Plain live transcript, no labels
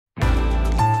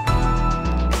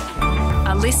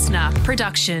LiSTNR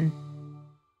production.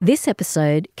 This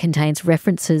episode contains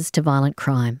references to violent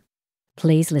crime.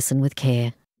 Please listen with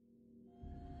care.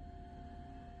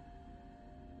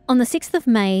 On the 6th of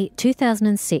May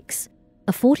 2006,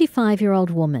 a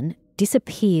 45-year-old woman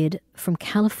disappeared from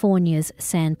California's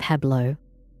San Pablo.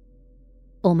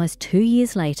 Almost 2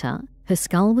 years later, her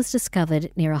skull was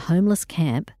discovered near a homeless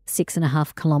camp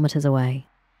 6.5 kilometres away.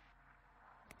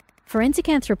 Forensic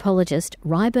anthropologist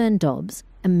Ryburn Dobbs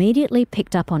immediately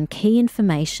picked up on key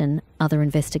information other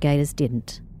investigators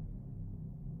didn't.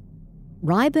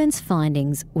 Ryburn's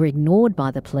findings were ignored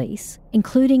by the police,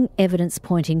 including evidence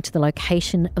pointing to the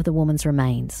location of the woman's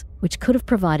remains, which could have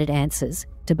provided answers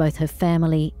to both her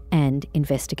family and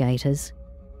investigators.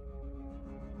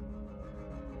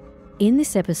 In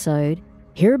this episode,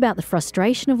 hear about the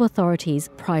frustration of authorities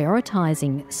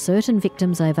prioritising certain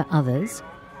victims over others,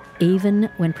 even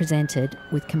when presented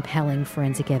with compelling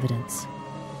forensic evidence.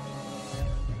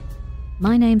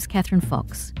 My name's Kathryn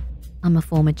Fox. I'm a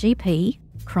former GP,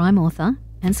 crime author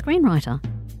and screenwriter.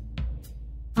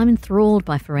 I'm enthralled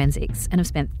by forensics and have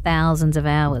spent thousands of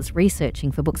hours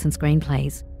researching for books and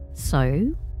screenplays.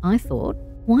 So I thought,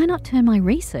 why not turn my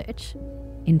research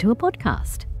into a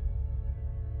podcast?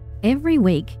 Every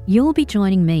week, you'll be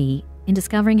joining me in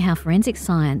discovering how forensic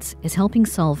science is helping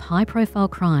solve high-profile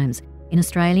crimes in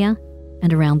Australia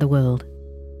and around the world.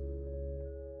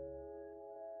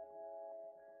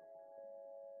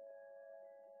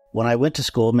 When I went to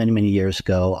school many, many years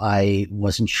ago, I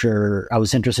wasn't sure. I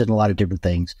was interested in a lot of different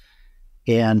things.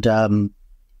 And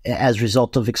as a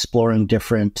result of exploring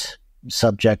different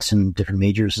subjects and different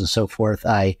majors and so forth,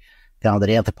 I found that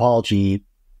anthropology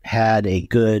had a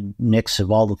good mix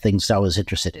of all the things I was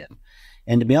interested in.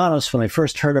 And to be honest, when I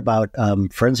first heard about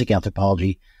forensic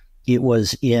anthropology, it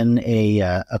was in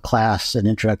a class, an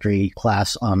introductory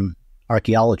class on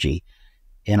archaeology.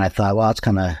 And I thought, well, it's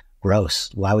kind of gross.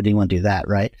 Why would anyone do that,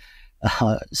 right?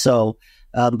 But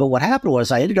what happened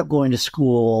was I ended up going to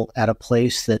school at a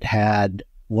place that had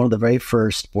one of the very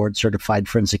first board-certified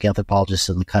forensic anthropologists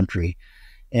in the country.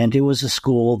 And it was a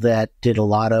school that did a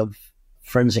lot of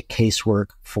forensic casework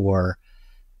for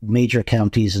major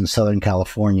counties in Southern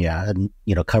California and,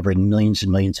 covering millions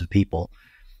and millions of people.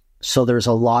 So there's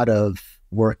a lot of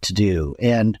work to do.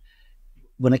 And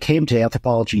when it came to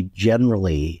anthropology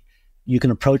generally, you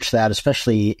can approach that,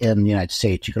 especially in the United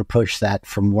States, you can approach that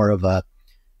from more of a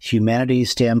humanities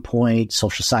standpoint,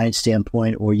 social science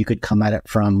standpoint, or you could come at it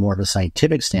from more of a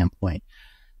scientific standpoint.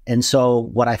 And so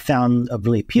what I found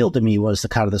really appealed to me was the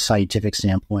kind of the scientific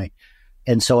standpoint.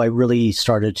 And so I really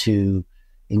started to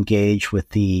engage with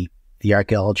the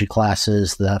archaeology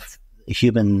classes, the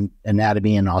human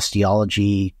anatomy and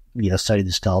osteology, study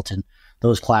the skeleton,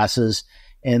 those classes.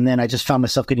 And then I just found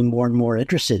myself getting more and more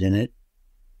interested in it.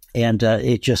 And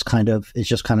it just kind of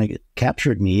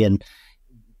captured me. And,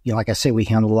 like I say, we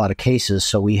handled a lot of cases.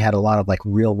 So we had a lot of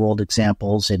real world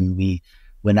examples, and we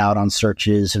went out on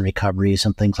searches and recoveries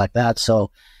and things like that.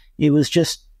 So it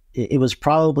was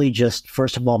probably just,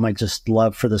 first of all, my just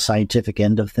love for the scientific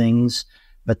end of things,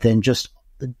 but then just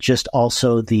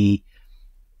also the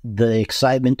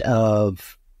excitement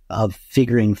of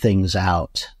figuring things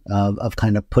out, of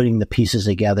kind of putting the pieces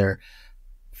together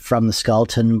from the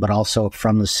skeleton, but also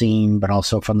from the scene, but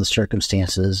also from the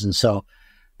circumstances. And so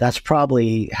that's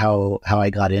probably how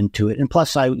I got into it. And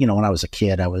plus, when I was a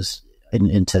kid, I was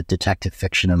into detective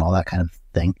fiction and all that kind of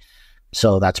thing.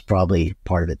 So that's probably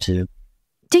part of it too.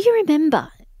 Do you remember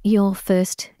your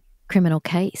first criminal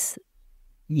case?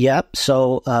 Yep.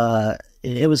 So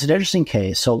it was an interesting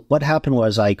case. So what happened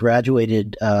was I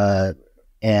graduated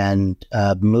and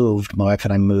moved. My wife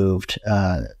and I moved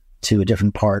to a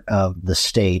different part of the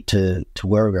state, to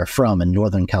where we were from in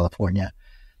Northern California.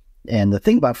 And the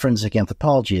thing about forensic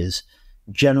anthropology is,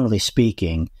 generally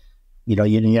speaking, you're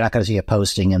not going to see a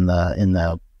posting in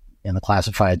the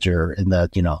classifieds or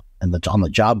on the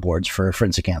job boards for a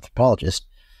forensic anthropologist.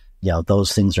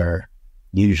 Those things are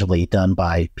usually done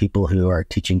by people who are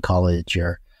teaching college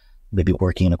or maybe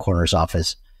working in a coroner's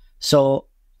office. So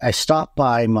I stopped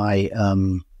by my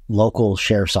local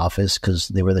sheriff's office, because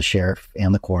they were the sheriff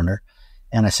and the coroner.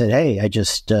 And I said, hey, I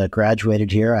just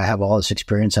graduated here. I have all this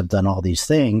experience. I've done all these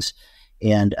things.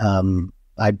 And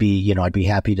I'd be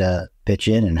happy to pitch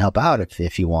in and help out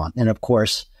if you want. And of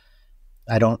course,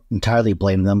 I don't entirely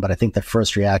blame them, but I think the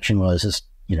first reaction was,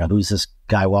 who's this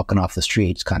guy walking off the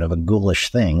street? It's kind of a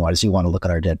ghoulish thing. Why does he want to look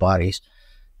at our dead bodies?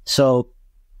 So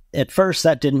at first,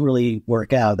 that didn't really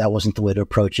work out. That wasn't the way to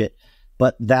approach it.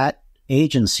 But that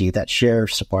agency, that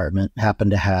sheriff's department,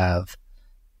 happened to have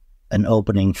an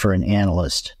opening for an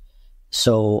analyst.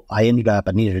 So I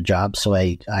needed a job. So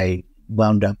I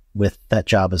wound up with that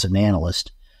job as an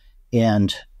analyst.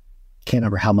 And can't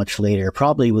remember how much later,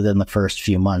 probably within the first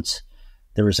few months,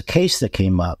 there was a case that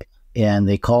came up, and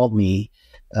they called me.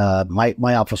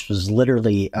 My office was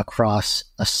literally across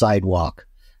a sidewalk.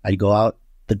 I'd go out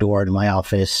the door to my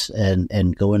office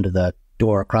and go into the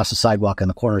door across the sidewalk in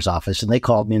the coroner's office. And they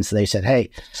called me and so they said, hey,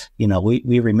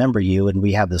 we remember you and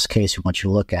we have this case we want you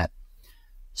to look at.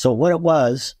 So what it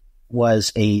was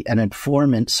an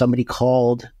informant. Somebody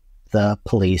called the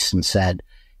police and said,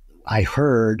 I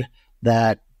heard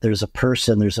that there's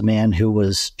a man who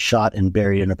was shot and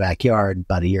buried in a backyard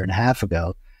about 1.5 years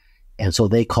ago. And so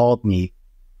they called me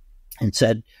and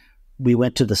said, we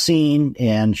went to the scene,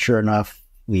 and sure enough,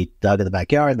 we dug in the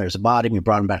backyard and there's a body. We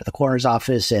brought him back to the coroner's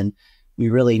office, and we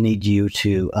really need you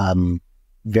to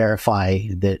verify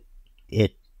that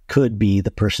it could be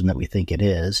the person that we think it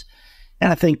is.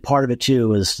 And I think part of it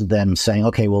too is them saying,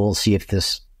 okay, well, we'll see if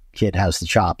this kid has the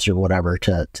chops or whatever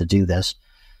to do this.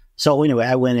 So anyway,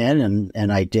 I went in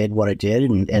and I did what I did,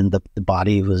 and the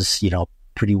body was,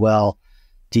 pretty well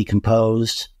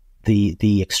decomposed.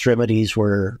 The extremities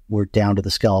were down to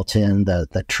the skeleton.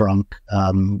 The trunk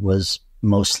was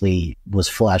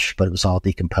flesh, but it was all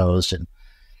decomposed.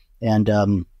 And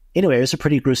anyway, it was a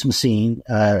pretty gruesome scene,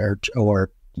 or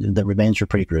the remains were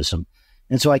pretty gruesome.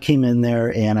 And so I came in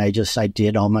there and I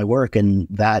did all my work, and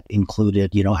that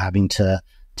included, having to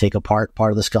take apart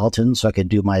part of the skeleton so I could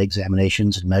do my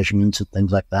examinations and measurements and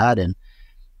things like that. And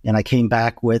I came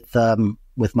back with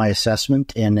my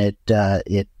assessment, and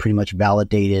it pretty much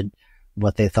validated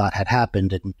what they thought had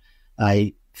happened. And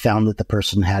I found that the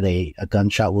person had a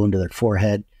gunshot wound to their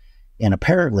forehead. And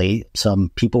apparently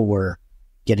some people were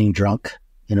getting drunk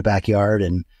in a backyard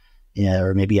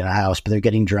or maybe in a house, but they're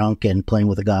getting drunk and playing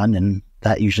with a gun, and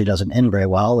that usually doesn't end very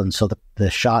well. And so the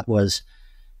shot was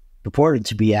purported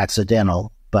to be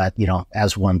accidental, but,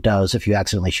 as one does, if you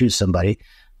accidentally shoot somebody,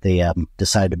 they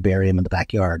decided to bury him in the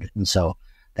backyard. And so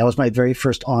that was my very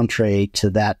first entree to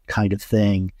that kind of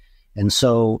thing. And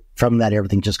so from that,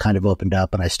 everything just kind of opened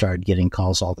up, and I started getting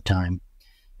calls all the time.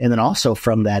 And then also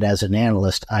from that, as an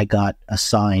analyst, I got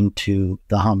assigned to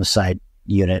the homicide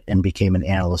unit and became an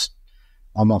analyst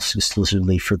almost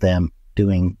exclusively for them,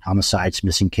 doing homicides,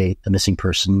 missing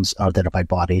persons, unidentified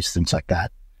bodies, things like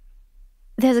that.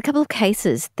 There's a couple of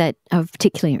cases that are of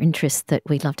particular interest that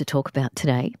we'd love to talk about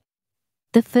today.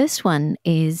 The first one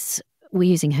is, we're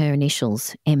using her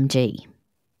initials, MG.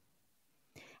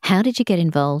 How did you get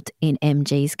involved in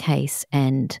MG's case,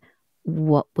 and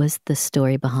what was the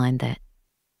story behind that?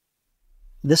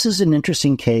 This is an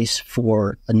interesting case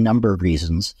for a number of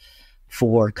reasons,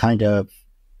 for kind of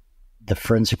the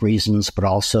forensic reasons, but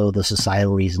also the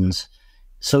societal reasons.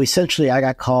 So essentially, I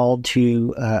got called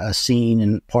to a scene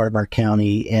in part of our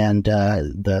county, and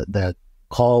the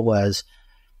call was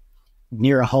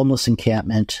near a homeless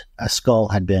encampment. A skull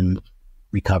had been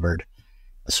recovered.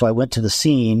 So I went to the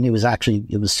scene. It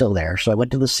was still there. So I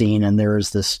went to the scene, and there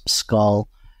was this skull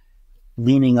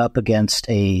leaning up against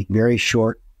a very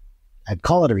short, I'd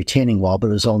call it a retaining wall, but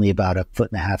it was only about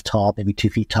 1.5 feet tall, maybe 2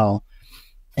 feet tall.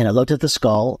 And I looked at the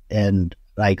skull and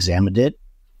I examined it.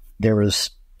 There was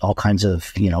all kinds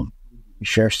of,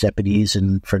 sheriff's deputies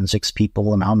and forensics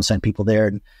people and homicide people there.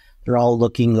 And they're all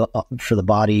looking for the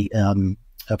body,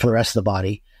 for the rest of the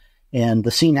body. And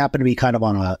the scene happened to be kind of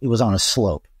on a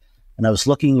slope. And I was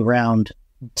looking around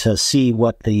to see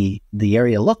what the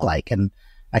area looked like. And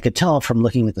I could tell from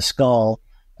looking at the skull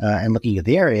and looking at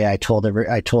the area, I told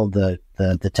the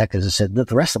detectives, I said that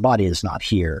the rest of the body is not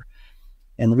here.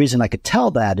 And the reason I could tell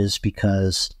that is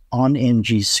because on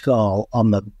MG's skull,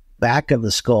 on the back of the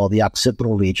skull, the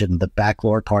occipital region, the back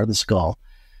lower part of the skull,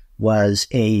 was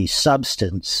a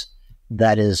substance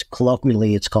that is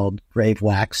colloquially, it's called grave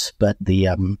wax, but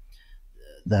the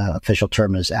official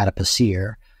term is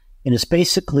adipocere. And it's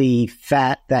basically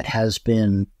fat that has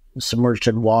been submerged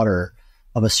in water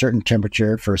of a certain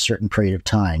temperature for a certain period of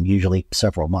time, usually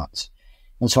several months.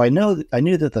 And so I knew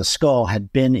that the skull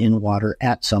had been in water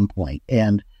at some point,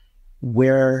 and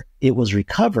where it was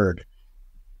recovered,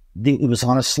 it was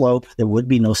on a slope. There would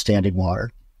be no standing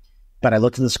water. But I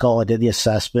looked at the skull. I did the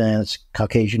assessment. It's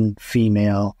Caucasian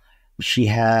female. She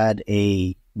had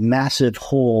a massive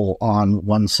hole on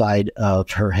one side of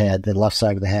her head, the left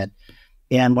side of the head.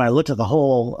 And when I looked at the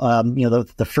hole,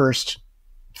 the first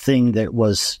thing that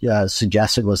was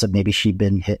suggested was that maybe she'd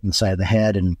been hit in the side of the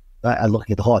head. And I looked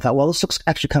at the hole. I thought, well, this looks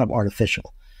actually kind of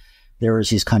artificial. There was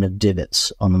these kind of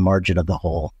divots on the margin of the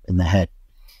hole in the head.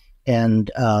 And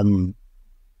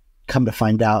come to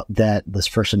find out that this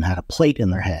person had a plate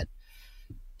in their head.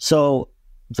 So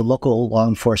the local law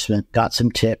enforcement got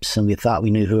some tips, and we thought we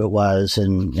knew who it was,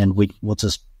 and we'll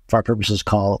just for our purposes,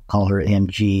 call her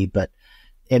MG. But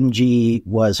MG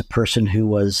was a person who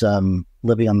was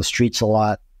living on the streets a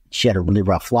lot. She had a really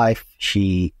rough life.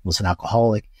 She was an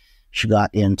alcoholic. She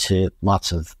got into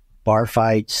lots of bar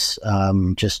fights,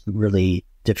 just really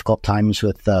difficult times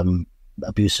with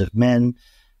abusive men.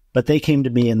 But they came to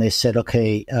me and they said,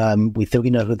 okay, we think we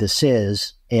know who this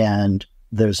is. And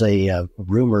there's a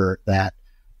rumor that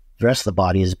the rest of the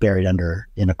body is buried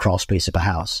in a crawl space of a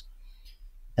house.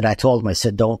 And I told them, I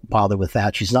said, don't bother with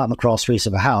that. She's not in the crawl space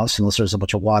of a house unless there's a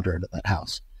bunch of water in that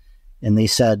house. And they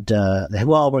said,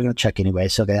 well, we're going to check anyway.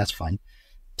 So, okay, that's fine.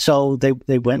 So they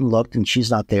went and looked and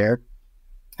she's not there.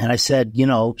 And I said,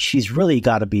 she's really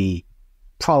got to be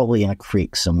probably in a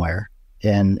creek somewhere.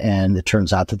 And it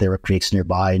turns out that there were creeks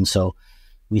nearby. And so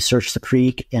we searched the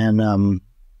creek, and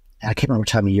I can't remember what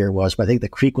time of year it was, but I think the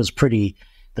creek was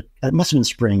it must have been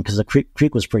spring, because the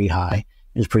creek was pretty high.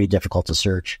 It was pretty difficult to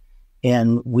search.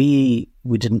 And we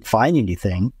didn't find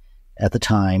anything at the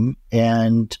time.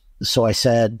 And so I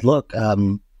said, look, I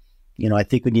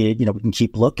think we need, we can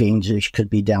keep looking. It could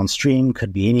be downstream,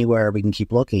 could be anywhere. We can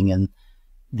keep looking. And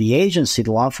the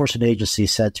law enforcement agency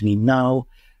said to me, no,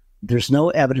 there's no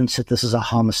evidence that this is a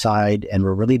homicide, and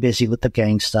we're really busy with the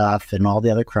gang stuff and all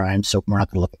the other crimes, so we're not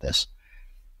going to look at this.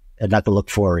 And not going to look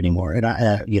for it anymore. And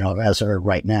as of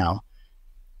right now.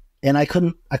 And I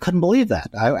couldn't believe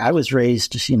that. I was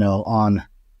raised, on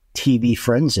TV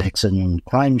forensics and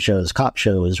crime shows, cop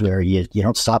shows, where you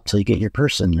don't stop till you get your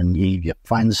person and you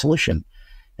find the solution.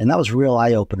 And that was a real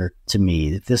eye opener to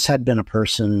me. If this had been a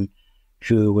person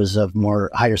who was of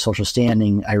higher social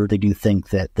standing, I really do think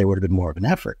that there would have been more of an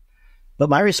effort. But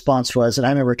my response was, and I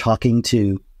remember talking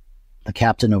to the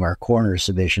captain of our coroner's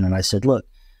division, and I said, look,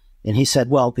 and he said,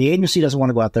 well, the agency doesn't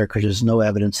want to go out there because there's no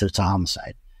evidence that it's a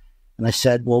homicide. And I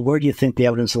said, well, where do you think the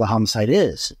evidence of the homicide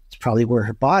is? It's probably where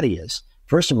her body is.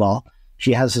 First of all,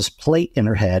 she has this plate in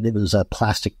her head. It was a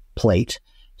plastic plate,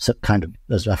 so kind of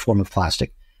as a form of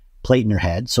plastic plate in her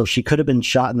head. So she could have been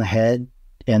shot in the head,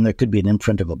 and there could be an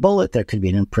imprint of a bullet. There could be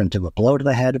an imprint of a blow to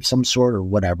the head of some sort or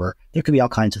whatever. There could be all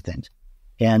kinds of things.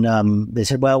 And they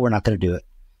said, well, we're not going to do it.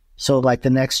 So like the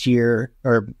next year,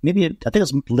 or maybe I think it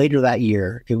was later that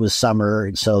year, it was summer,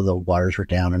 and so the waters were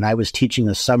down. And I was teaching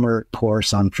a summer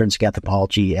course on forensic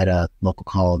anthropology at a local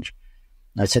college.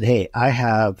 And I said, hey, I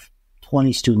have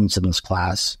 20 students in this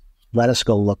class. Let us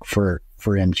go look for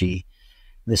MG.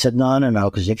 They said, no,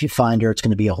 because if you find her, it's going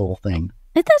to be a whole thing.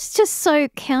 And that's just so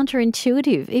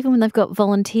counterintuitive. Even when they've got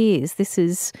volunteers, this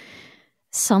is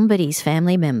somebody's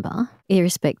family member,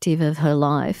 irrespective of her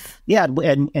life. Yeah,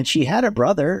 and she had a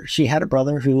brother. She had a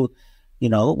brother who,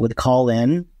 would call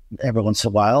in every once in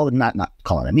a while, and not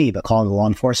calling to me, but calling the law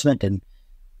enforcement and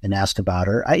ask about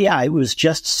her. It was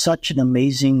just such an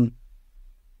amazing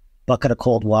bucket of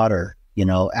cold water,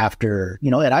 after,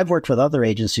 and I've worked with other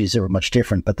agencies that were much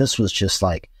different, but this was just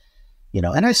like,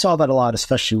 and I saw that a lot,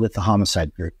 especially with the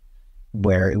homicide group,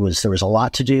 where there was a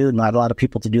lot to do, not a lot of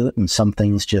people to do it, and some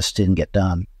things just didn't get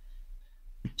done.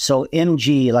 So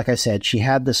MG, like I said, she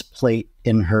had this plate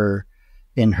in her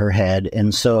head,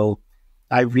 and so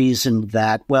I reasoned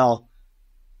that, well,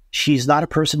 she's not a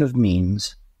person of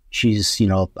means. She's,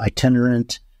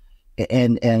 itinerant,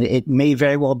 and it may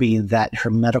very well be that her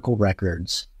medical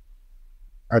records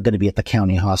are going to be at the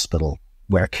county hospital,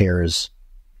 where care is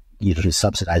usually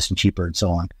subsidized and cheaper and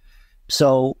so on.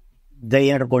 So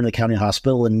they ended up going to the county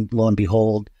hospital, and lo and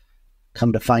behold,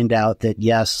 come to find out that,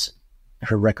 yes,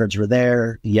 her records were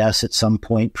there. Yes, at some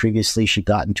point previously, she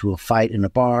got into a fight in a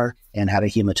bar and had a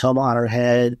hematoma on her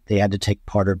head. They had to take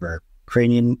part of her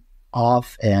cranium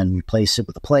off and replace it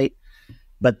with a plate.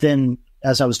 But then,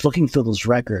 as I was looking through those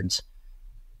records,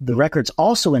 the records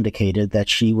also indicated that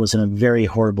she was in a very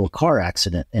horrible car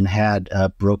accident and had a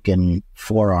broken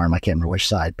forearm. I can't remember which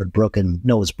side, but broken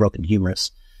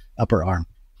humerus, upper arm.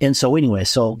 And so anyway,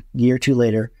 a year or two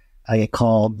later, I get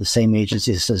called. The same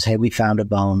agency says, hey, we found a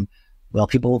bone. Well,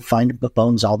 people find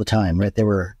bones all the time, right? There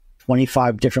were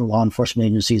 25 different law enforcement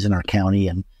agencies in our county,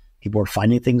 and people were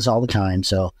finding things all the time.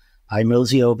 So I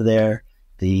mosey over there.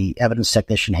 The evidence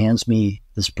technician hands me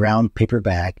this brown paper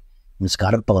bag, and it's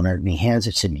got a bone in it, and he hands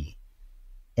it to me.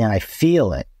 And I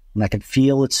feel it, and I can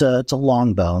feel it's a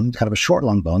long bone, kind of a short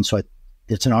long bone, so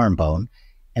it's an arm bone.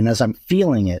 And as I'm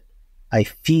feeling it, I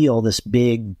feel this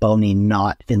big bony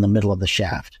knot in the middle of the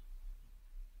shaft.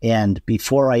 And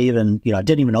before I even, I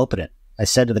didn't even open it. I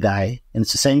said to the guy, and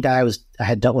it's the same guy I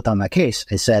had dealt with on that case.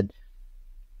 I said,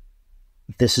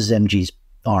 this is MG's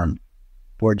arm.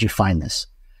 Where'd you find this?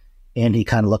 And he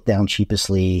kind of looked down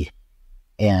sheepishly,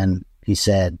 and he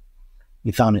said,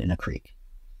 we found it in a creek.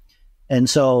 And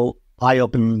so I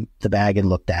opened the bag and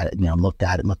looked at it, looked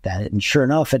at it. And sure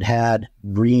enough, it had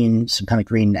some kind of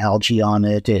green algae on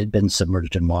it. It had been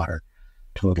submerged in water,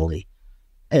 totally.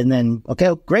 And then,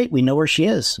 okay, great. We know where she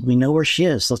is.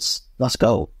 Let's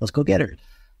go. Let's go get her.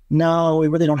 No, we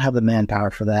really don't have the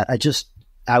manpower for that.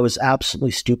 I was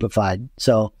absolutely stupefied.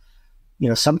 So,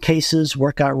 some cases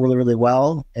work out really, really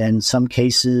well. And some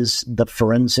cases, the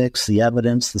forensics, the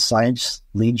evidence, the science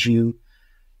leads you,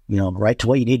 right to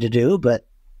what you need to do. But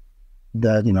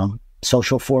the,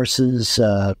 social forces,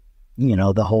 the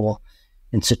whole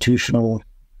institutional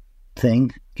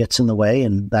thing gets in the way.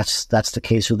 And that's the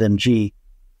case with MG.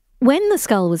 When the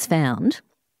skull was found,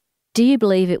 do you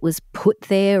believe it was put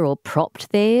there or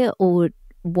propped there, or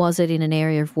was it in an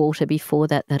area of water before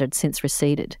that had since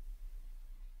receded?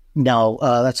 No,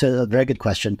 that's a very good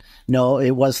question. No,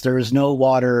 there was no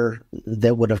water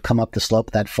that would have come up the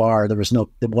slope that far. There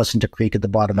wasn't a creek at the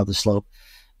bottom of the slope.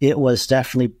 It was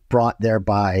definitely brought there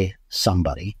by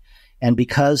somebody. And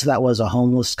because that was a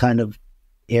homeless kind of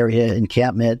area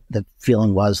encampment, the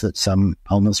feeling was that some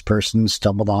homeless person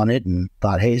stumbled on it and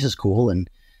thought, hey, this is cool, and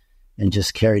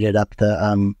just carried it up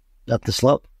the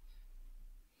slope.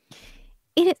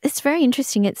 It's very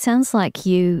interesting. It sounds like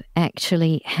you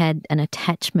actually had an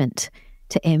attachment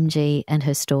to MG and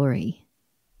her story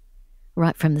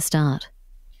right from the start.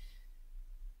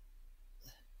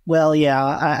 Well, yeah,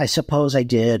 I suppose I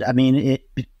did. I mean,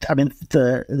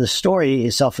 the story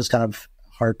itself is kind of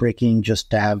heartbreaking.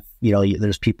 Just to have,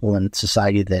 there's people in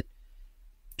society that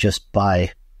just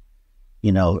by,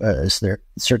 as their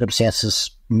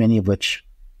circumstances, many of which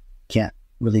can't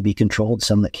really be controlled,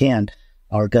 some that can,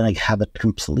 are going to have a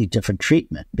completely different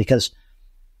treatment. Because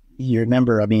you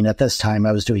remember, at this time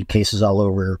I was doing cases all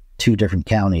over 2 different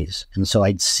counties. And so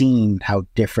I'd seen how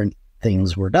different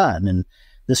things were done. And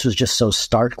this was just so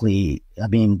starkly,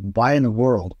 why in the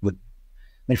world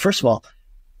first of all,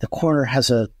 the coroner has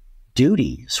a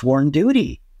sworn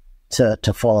duty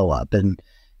to follow up. And,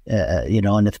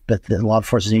 but the law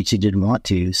enforcement agency didn't want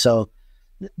to. So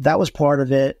that was part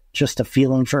of it. Just a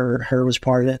feeling for her was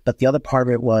part of it. But the other part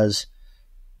of it was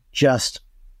just,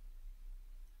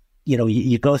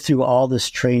 you go through all this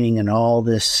training and all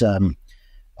this,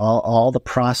 all the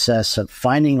process of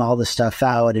finding all this stuff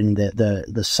out, and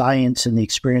the science and the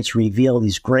experience reveal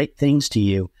these great things to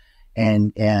you,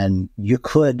 and you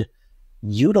could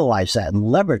utilize that and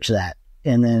leverage that,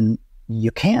 and then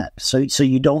you can't. So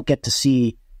you don't get to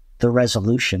see the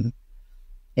resolution.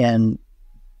 And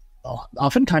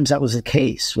oftentimes that was the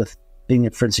case with being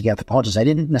a forensic anthropologist. I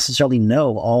didn't necessarily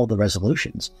know all the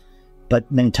resolutions, but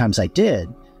many times I did.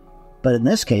 But in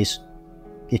this case,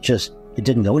 it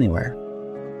didn't go anywhere.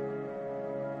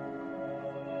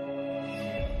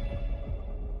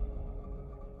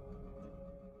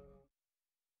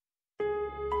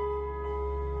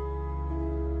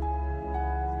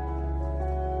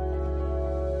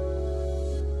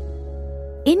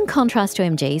 In contrast to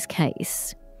MG's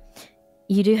case,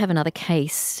 you do have another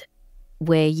case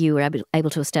where you were able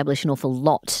to establish an awful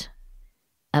lot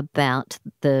about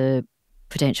the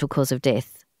potential cause of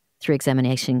death through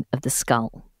examination of the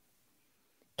skull.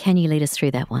 Can you lead us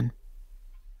through that one?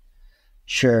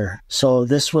 Sure. So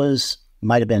this it was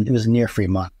near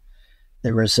Fremont.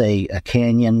 There was a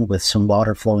canyon with some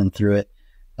water flowing through it,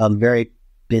 a very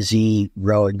busy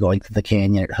road going through the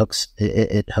canyon.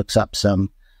 It hooks up some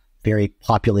very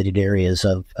populated areas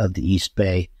of the East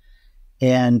Bay.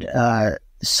 And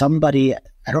somebody, I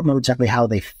don't remember exactly how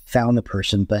they found the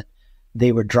person, but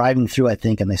they were driving through, I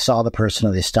think, and they saw the person,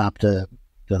 or they stopped to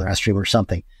go to the restroom or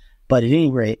something. But at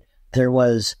any rate, there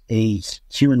was a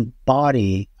human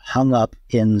body hung up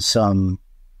in some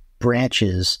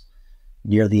branches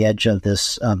near the edge of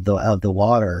the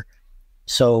water.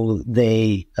 So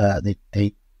they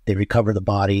recovered the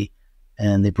body,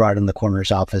 and they brought it in the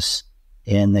coroner's office,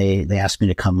 and they asked me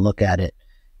to come look at it.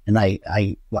 And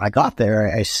when I got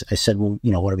there, I said, well,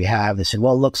 what do we have? They said,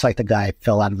 well, it looks like the guy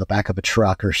fell out of the back of a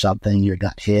truck or something. You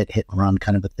got hit and run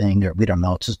kind of a thing. Or we don't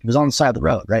know. It was on the side of the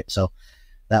road, right? So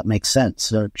that makes sense.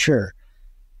 So sure.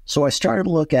 So I started to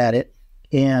look at it,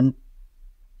 and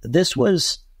this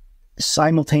was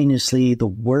simultaneously the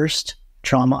worst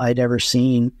trauma I'd ever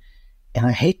seen. And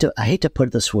I hate to put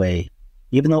it this way,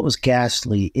 even though it was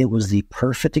ghastly, it was the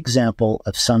perfect example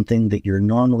of something that you're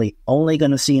normally only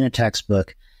going to see in a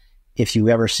textbook if you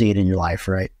ever see it in your life,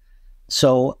 right?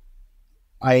 So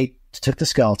I took the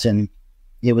skeleton.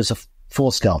 It was a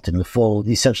full skeleton,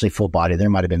 essentially full body. There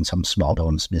might have been some small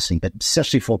bones missing, but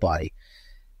essentially full body.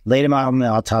 Laid him out on the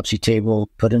autopsy table,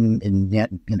 put him in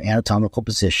an anatomical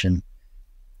position,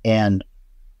 and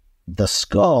the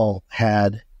skull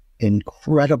had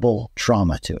incredible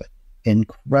trauma to it.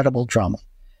 incredible trauma.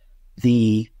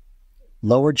 The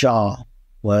lower jaw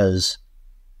was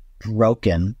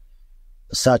broken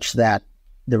such that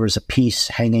there was a piece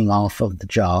hanging off of the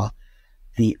jaw.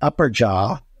 The upper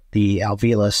jaw, the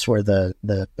alveolus where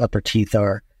the upper teeth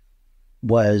are,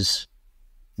 was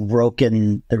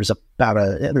broken. There was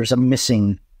a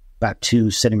missing about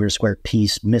 2 centimeter square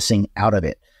piece missing out of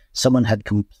it. Someone had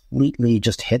completely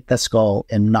just hit the skull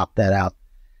and knocked that out.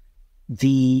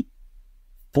 The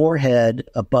forehead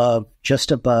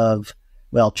just above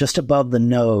the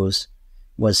nose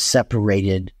was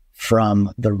separated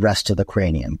from the rest of the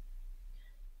cranium.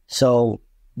 So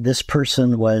this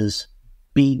person was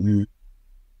beaten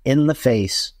in the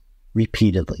face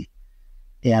repeatedly.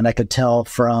 And I could tell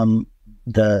from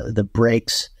the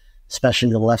breaks,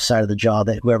 especially the left side of the jaw,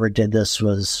 that whoever did this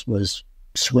was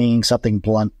swinging something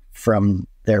blunt from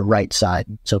their right side.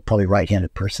 So probably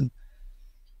right-handed person.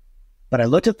 But I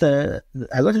looked at the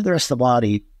rest of the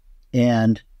body,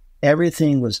 and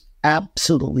everything was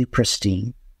absolutely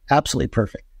pristine, absolutely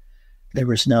perfect. There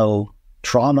was no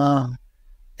trauma.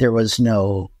 There was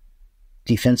no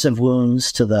defensive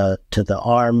wounds to the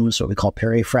arms, what we call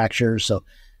perifractures. So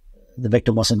the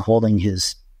victim wasn't holding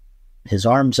his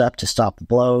arms up to stop the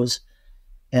blows.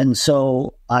 And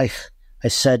so I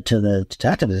said to the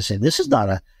detective, I said, it's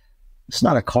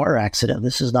not a car accident.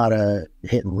 This is not a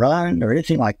hit and run or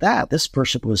anything like that. This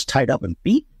person was tied up and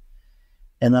beaten.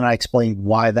 And then I explained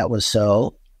why that was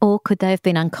so. Or could they have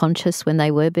been unconscious when they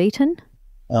were beaten?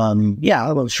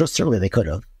 Yeah, well, certainly they could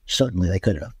have. Certainly they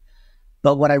could have.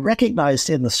 But what I recognized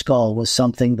in the skull was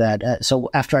something that, so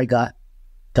after I got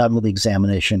done with the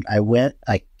examination,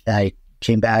 I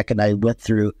came back and I went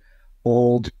through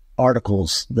old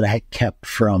articles that I had kept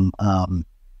from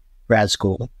grad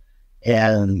school.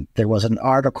 And there was an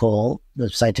article, a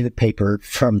scientific paper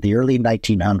from the early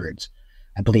 1900s.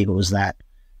 I believe it was that.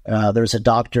 There was a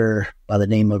doctor by the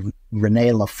name of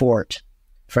René Lefort,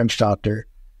 French doctor,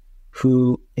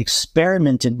 who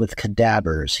experimented with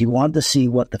cadavers. He wanted to see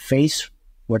what the face,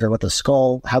 how the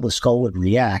skull would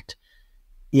react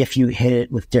if you hit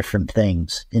it with different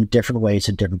things in different ways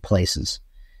in different places.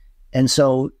 And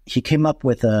so he came up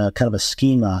with a kind of a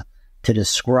schema to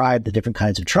describe the different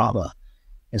kinds of trauma.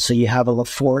 And so you have a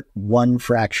Lefort 1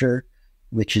 fracture,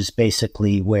 which is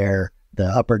basically where the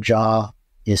upper jaw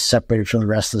is separated from the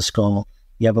rest of the skull.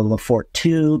 You have a Lefort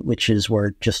 2, which is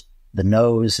where just the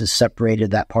nose is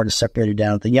separated, that part is separated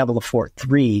down. Then you have a Lefort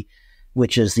 3,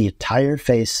 which is the entire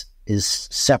face is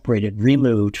separated,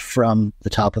 removed from the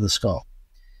top of the skull.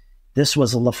 This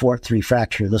was a Lefort 3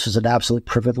 fracture. This was an absolute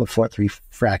perfect Lefort 3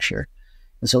 fracture.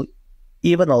 And so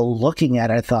even looking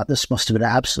at it, I thought this must have been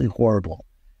absolutely horrible.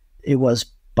 It was,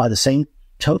 by the same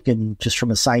token, just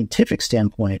from a scientific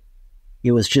standpoint,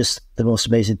 it was just the most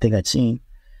amazing thing I'd seen.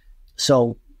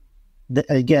 So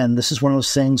again, this is one of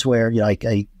those things where,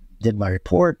 I did my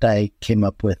report. I came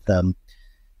up with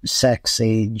sex,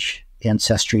 age,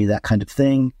 ancestry, that kind of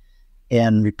thing,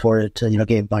 and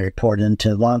gave my report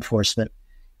into law enforcement.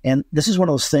 And this is one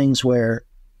of those things where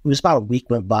it was about a week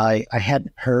went by. I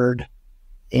hadn't heard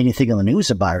anything in the news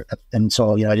about it. And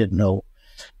so, I didn't know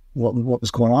what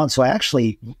was going on. So I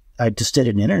just did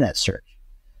an internet search.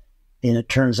 And it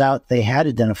turns out they had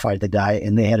identified the guy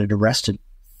and they had arrested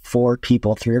 3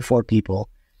 or 4 people.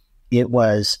 It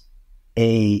was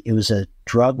a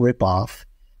drug ripoff,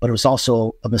 but it was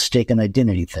also a mistaken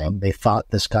identity thing. They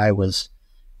thought this guy was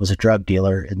a drug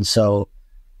dealer,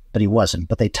 but he wasn't.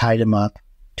 But they tied him up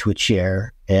to a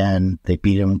chair and they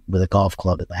beat him with a golf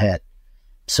club in the head.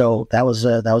 So that was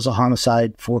a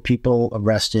homicide. 4 people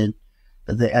arrested.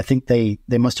 I think they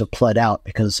must have pled out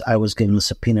because I was given the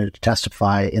subpoena to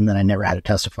testify, and then I never had to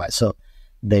testify. So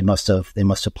they must have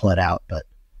pled out. But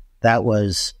that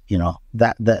was,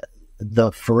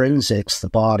 the forensics, the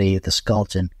body, the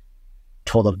skeleton,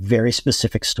 told a very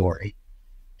specific story,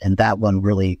 and that one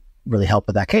really, really helped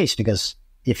with that case because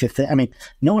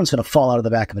no one's going to fall out of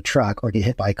the back of a truck or get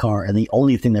hit by a car, and the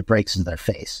only thing that breaks is their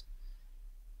face.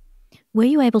 Were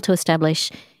you able to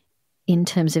establish, in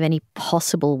terms of any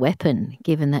possible weapon,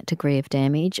 given that degree of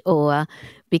damage, or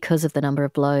because of the number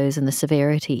of blows and the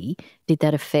severity, did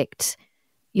that affect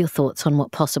your thoughts on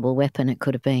what possible weapon it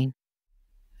could have been?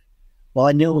 Well,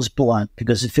 I knew it was blunt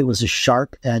because if it was a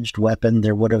sharp-edged weapon,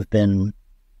 it would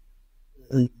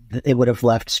have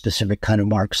left specific kind of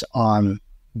marks on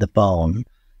the bone.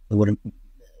 It would have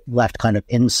left kind of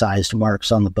incised marks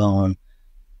on the bone,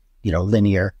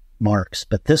 linear marks.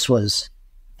 But this was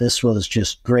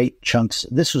just great chunks.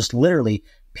 This was literally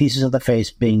pieces of the face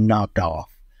being knocked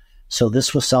off. So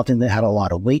this was something that had a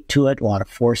lot of weight to it, a lot of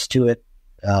force to it,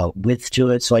 width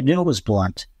to it. So I knew it was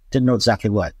blunt. Didn't know exactly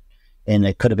what. And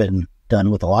it could have been done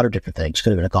with a lot of different things.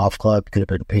 Could have been a golf club, could have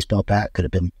been a baseball bat, could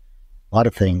have been a lot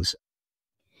of things.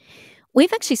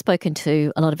 We've actually spoken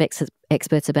to a lot of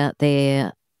experts about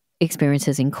their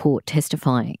experiences in court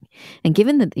testifying. And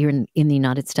given that you're in the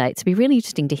United States, it'd be really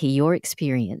interesting to hear your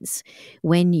experience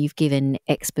when you've given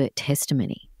expert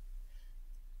testimony.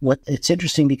 It's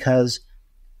interesting because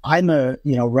I'm a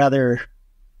rather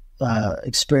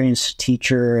experienced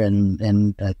teacher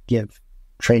and give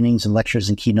trainings and lectures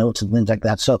and keynotes and things like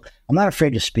that. So I'm not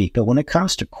afraid to speak. But when it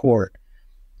comes to court,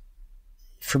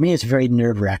 for me, it's very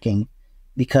nerve-wracking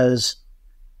because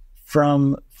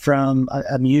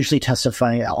I'm usually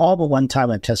testifying. All but one time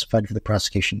I've testified for the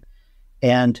prosecution,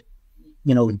 and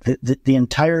the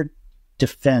entire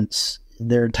defense,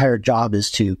 their entire job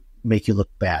is to make you look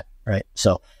bad, right?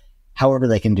 So, however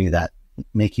they can do that,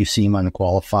 make you seem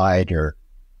unqualified or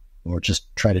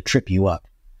just try to trip you up,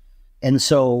 and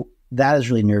so that is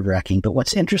really nerve-wracking. But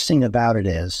what's interesting about it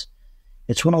is,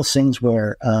 it's one of those things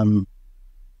where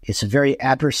it's a very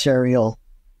adversarial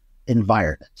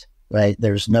environment, right?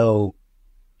 There's no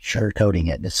sugarcoating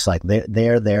it. It's like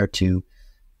they're there to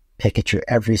pick at your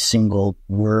every single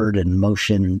word and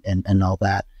motion and all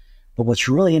that. But what's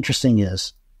really interesting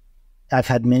is I've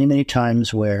had many, many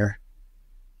times where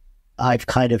I've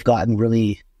kind of gotten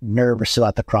really nervous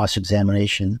about the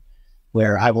cross-examination,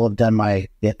 where I will have done my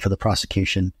bit for the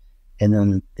prosecution, and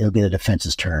then it'll be the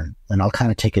defense's turn. And I'll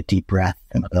kind of take a deep breath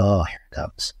and go, oh, here it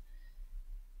comes.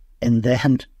 And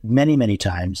then many, many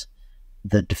times,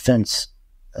 the defense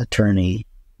attorney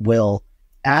will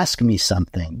ask me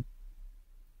something,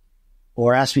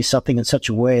 or ask me something in such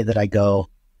a way that I go,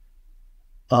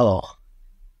 oh,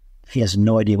 he has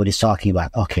no idea what he's talking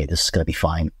about. Okay, this is going to be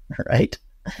fine, right?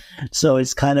 So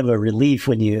it's kind of a relief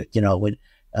when you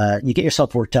get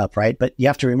yourself worked up, right? But you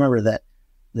have to remember that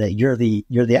you're the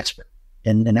expert,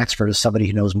 and an expert is somebody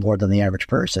who knows more than the average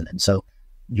person, and so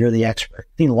you're the expert.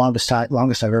 I think the longest I've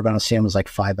ever been on stand was like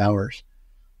 5 hours.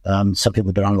 Some people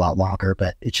have been on a lot longer,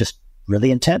 but it's just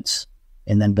really intense.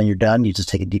 And then when you're done, you just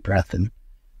take a deep breath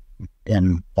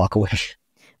and walk away.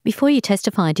 Before you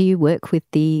testify, do you work with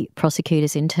the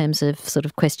prosecutors in terms of sort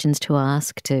of questions to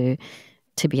ask to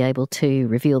be able to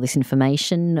reveal this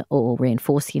information or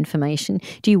reinforce the information?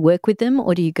 Do you work with them,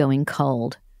 or do you go in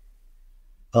cold?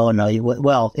 Oh no!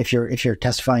 Well, if you're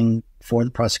testifying for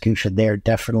the prosecution, they're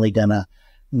definitely gonna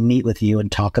meet with you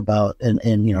and talk about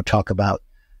talk about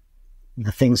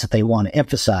the things that they want to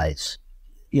emphasize.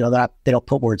 That they don't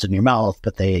put words in your mouth,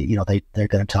 but they're going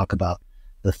to talk about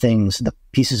the things, the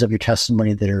pieces of your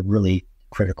testimony that are really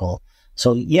critical.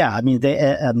 So yeah, I mean,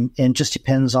 and just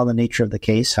depends on the nature of the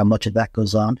case, how much of that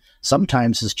goes on.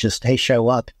 Sometimes it's just, hey, show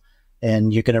up,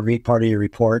 and you're going to read part of your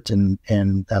report, and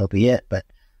that'll be it. But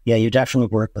yeah, you definitely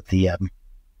work with the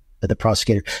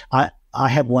prosecutor. I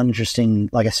have one interesting,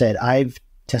 like I said, I've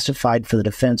testified for the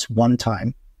defense one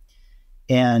time,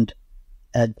 and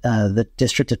the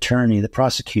district attorney, the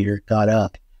prosecutor, got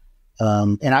up,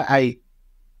 and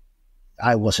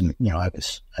I wasn't,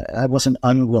 I wasn't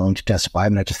unwilling to testify. I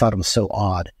mean, I just thought it was so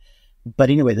odd. But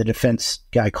anyway, the defense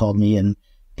guy called me, and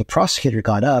the prosecutor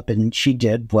got up, and she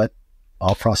did what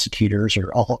all prosecutors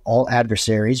or all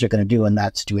adversaries are going to do in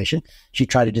that situation. She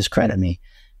tried to discredit me.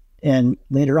 And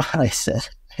later on, I said,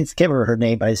 I gave her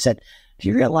name, but I said, do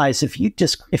you realize if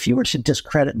you were to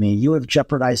discredit me, you would have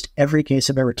jeopardized every case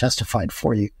I've ever testified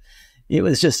for you? It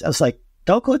was just, I was like,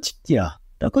 don't go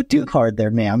too hard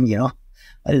there, ma'am.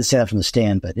 I didn't say that from the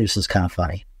stand, but it was just kind of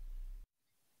funny.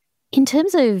 In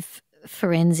terms of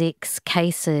forensics,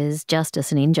 cases,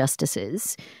 justice and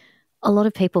injustices, a lot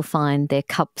of people find their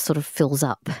cup sort of fills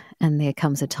up, and there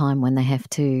comes a time when they have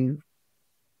to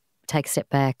take a step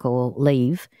back or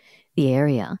leave the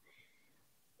area.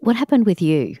 What happened with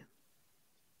you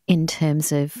in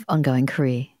terms of ongoing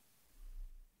career?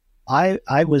 I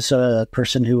was a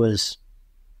person who was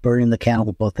burning the candle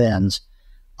at both ends.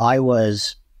 I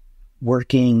was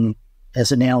working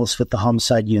as an analyst with the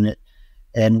homicide unit,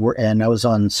 and I was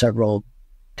on several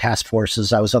task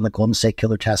forces. I was on the Golden State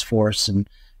Killer Task Force and a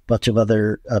bunch of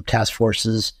other task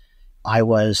forces. I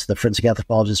was the forensic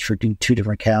anthropologist for 2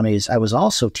 different counties. I was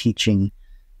also teaching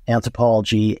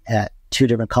anthropology at 2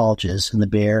 different colleges in the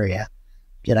Bay Area,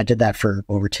 and I did that for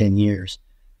over 10 years.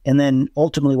 And then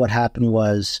ultimately what happened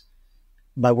was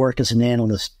my work as an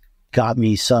analyst got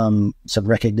me some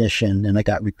recognition, and I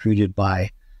got recruited by a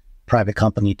private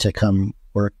company to come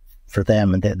work for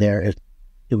them. And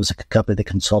it was a company that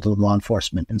consulted with law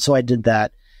enforcement. And so I did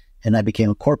that, and I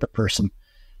became a corporate person.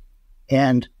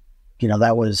 And,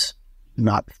 that was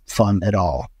not fun at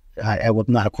all. I was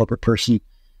not a corporate person.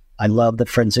 I love the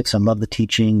forensics. I love the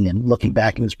teaching. And looking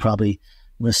back, it was probably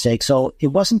a mistake. So it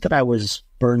wasn't that I was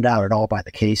burned out at all by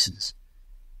the cases.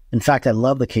 In fact, I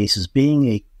love the cases. Being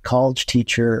a college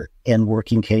teacher and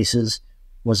working cases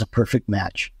was a perfect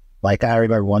match. Like I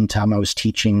remember one time I was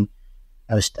teaching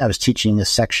a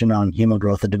section on human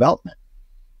growth and development.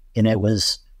 And it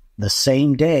was the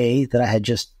same day that I had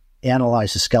just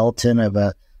analyzed the skeleton of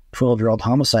a 12-year-old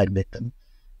homicide victim.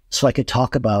 So I could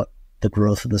talk about the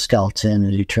growth of the skeleton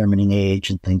and determining age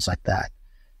and things like that.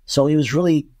 So it was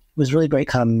really great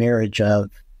kind of marriage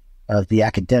of the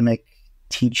academic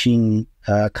teaching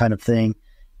kind of thing,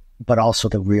 but also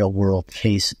the real world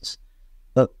cases.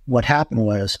 But what happened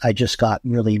was I just got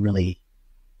really, really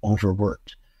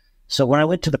overworked. So when I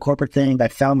went to the corporate thing, I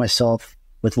found myself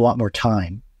with a lot more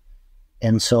time.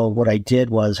 And so what I did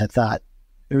was I thought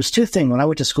there was two things. When I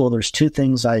went to school, there's two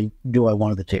things I knew I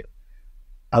wanted to do.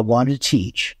 I wanted to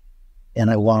teach and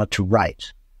I wanted to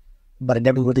write, but I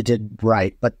never really did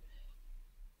write, but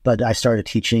I started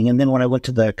teaching. And then when I went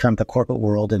to the kind of the corporate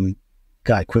world and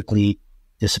got quickly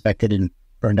disaffected and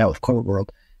burned out with corporate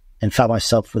world and found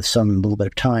myself with some little bit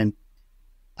of time,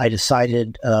 I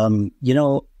decided,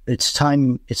 it's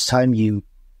time you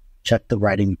check the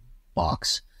writing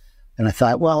box. And I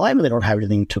thought, well, I really don't have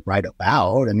anything to write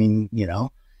about. I mean,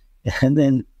 and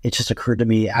then it just occurred to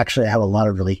me, actually, I have a lot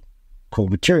of really cool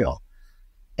material.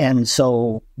 And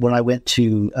so when I went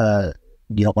to,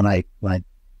 when I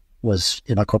was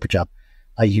in my corporate job,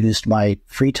 I used my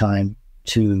free time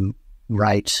to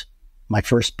write my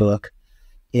first book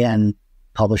and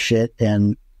publish it.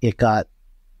 And it got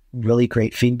really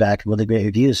great feedback, really great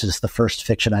reviews. It's the first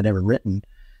fiction I'd ever written.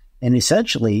 And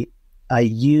essentially, I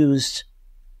used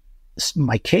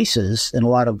my cases and a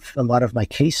lot of my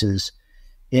cases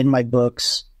in my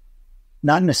books,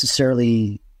 not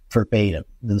necessarily verbatim.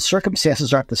 The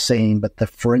circumstances aren't the same, but the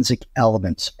forensic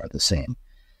elements are the same.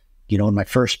 In my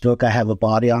first book, I have a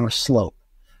body on a slope.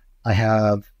 I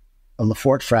have a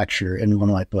Lefort fracture in one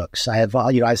of my books. I have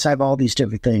all these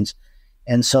different things.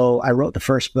 And so I wrote the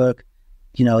first book.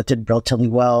 It did relatively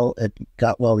well. It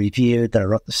got well reviewed. Then I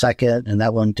wrote the second, and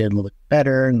that one did a little bit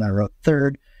better. And then I wrote the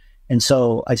third. And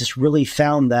so I just really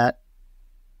found that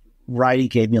writing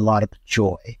gave me a lot of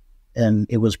joy. And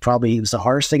it was the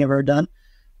hardest thing I've ever done,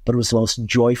 but it was the most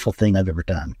joyful thing I've ever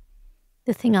done.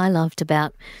 The thing I loved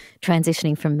about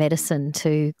transitioning from medicine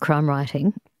to crime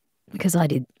writing, because I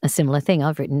did a similar thing,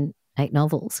 I've written 8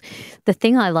 novels. The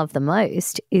thing I love the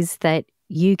most is that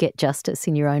you get justice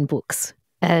in your own books.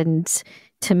 And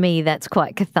to me, that's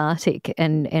quite cathartic,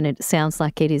 and it sounds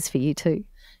like it is for you too.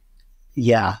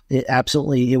 Yeah,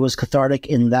 absolutely. It was cathartic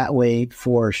in that way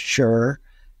for sure.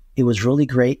 It was really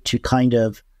great to kind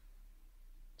of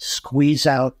squeeze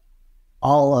out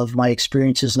all of my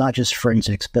experiences, not just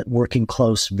forensics, but working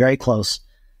very close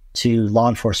to law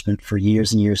enforcement for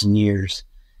years and years and years.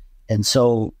 And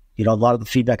so, a lot of the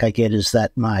feedback I get is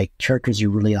that my characters are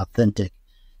really authentic.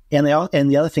 And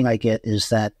the other thing I get is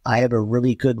that I have a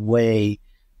really good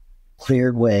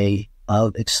clear way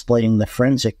of explaining the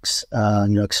forensics,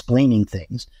 explaining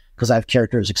things, because I have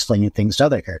characters explaining things to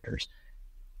other characters.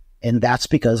 And that's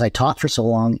because I taught for so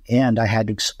long and I had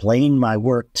to explain my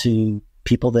work to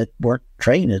people that weren't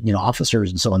trained, officers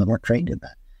and so on that weren't trained in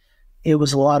that. It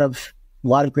was a lot of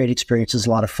great experiences, a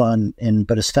lot of fun,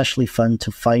 but especially fun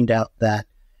to find out that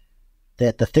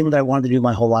the thing that I wanted to do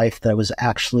my whole life that I was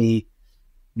actually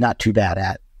not too bad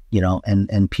at,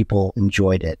 and people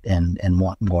enjoyed it and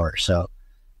want more. So,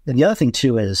 and the other thing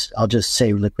too is, I'll just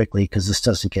say really quickly, because this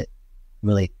doesn't get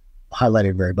really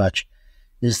highlighted very much,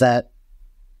 is that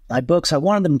my books, I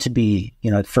wanted them to be,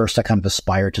 at first I kind of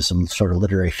aspired to some sort of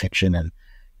literary fiction, and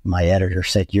my editor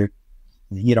said, you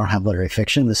don't have literary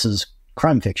fiction, this is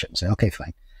crime fiction. I said, okay,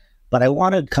 fine. But I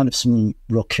wanted kind of some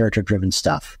real character-driven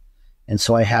stuff. And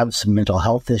so I have some mental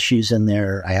health issues in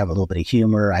there. I have a little bit of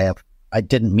humor. I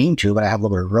didn't mean to, but I have a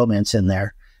little bit of romance in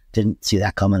there. Didn't see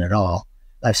that coming at all.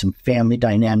 I have some family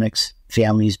dynamics,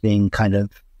 families being kind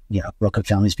of, broken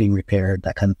families being repaired,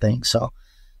 that kind of thing. So,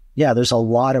 yeah, there's a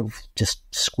lot of just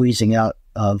squeezing out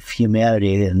of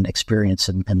humanity and experience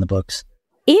in the books.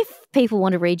 If people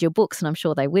want to read your books, and I'm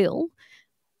sure they will,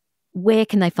 where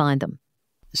can they find them?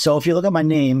 So if you look at my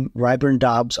name, Ryburn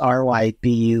Dobbs,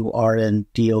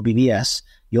 RYBURNDOBBS,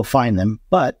 you'll find them.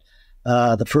 But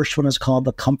the first one is called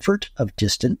The Comfort of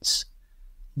Distance.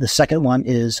 The second one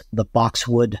is The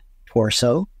Boxwood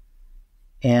Torso.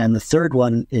 And the third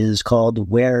one is called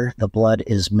Where the Blood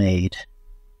is Made.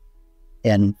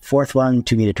 And fourth one,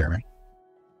 to be determined.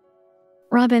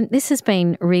 Ryburn, this has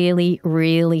been really,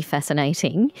 really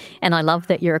fascinating. And I love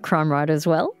that you're a crime writer as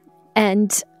well.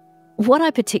 And what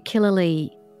I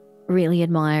particularly really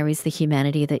admire is the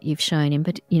humanity that you've shown,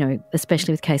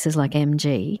 especially with cases like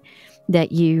MG,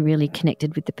 that you really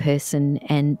connected with the person,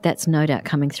 and that's no doubt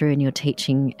coming through in your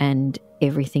teaching and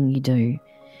everything you do.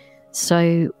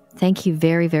 So thank you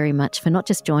very, very much for not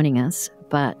just joining us,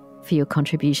 but for your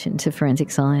contribution to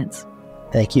forensic science.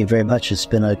 Thank you very much. It's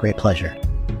been a great pleasure.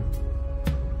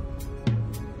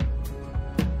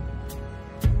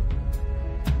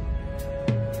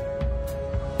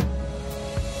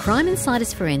 Crime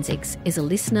Insiders Forensics is a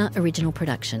LiSTNR original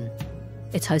production.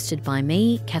 It's hosted by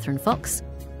me, Kathryn Fox,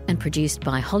 and produced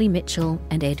by Holly Mitchell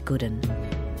and Ed Gooden.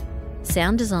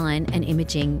 Sound design and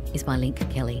imaging is by Link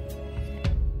Kelly.